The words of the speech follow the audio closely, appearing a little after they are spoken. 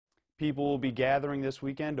People will be gathering this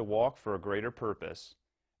weekend to walk for a greater purpose.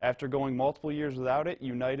 After going multiple years without it,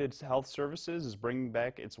 United Health Services is bringing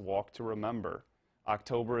back its Walk to Remember.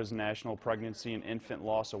 October is National Pregnancy and Infant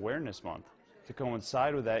Loss Awareness Month. To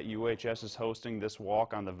coincide with that, UHS is hosting this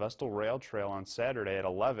walk on the Vestal Rail Trail on Saturday at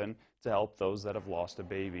 11 to help those that have lost a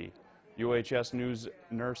baby. UHS News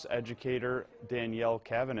nurse educator Danielle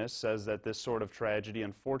Cavanis says that this sort of tragedy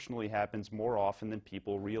unfortunately happens more often than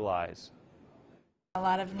people realize. A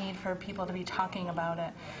lot of need for people to be talking about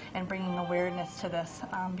it and bringing awareness to this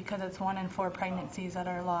because it's 1 in 4 pregnancies that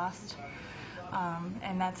are lost,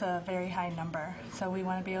 and that's a very high number. So we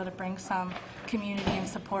want to be able to bring some community and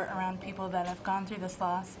support around people that have gone through this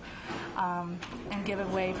loss and give a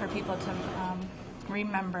way for people to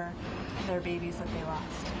remember their babies that they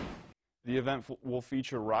lost. The event will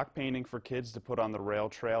feature rock painting for kids to put on the rail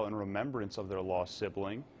trail in remembrance of their lost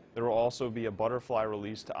sibling. There will also be a butterfly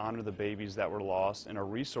release to honor the babies that were lost and a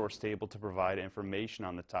resource table to provide information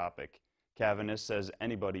on the topic. Cavanis says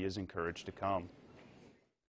anybody is encouraged to come.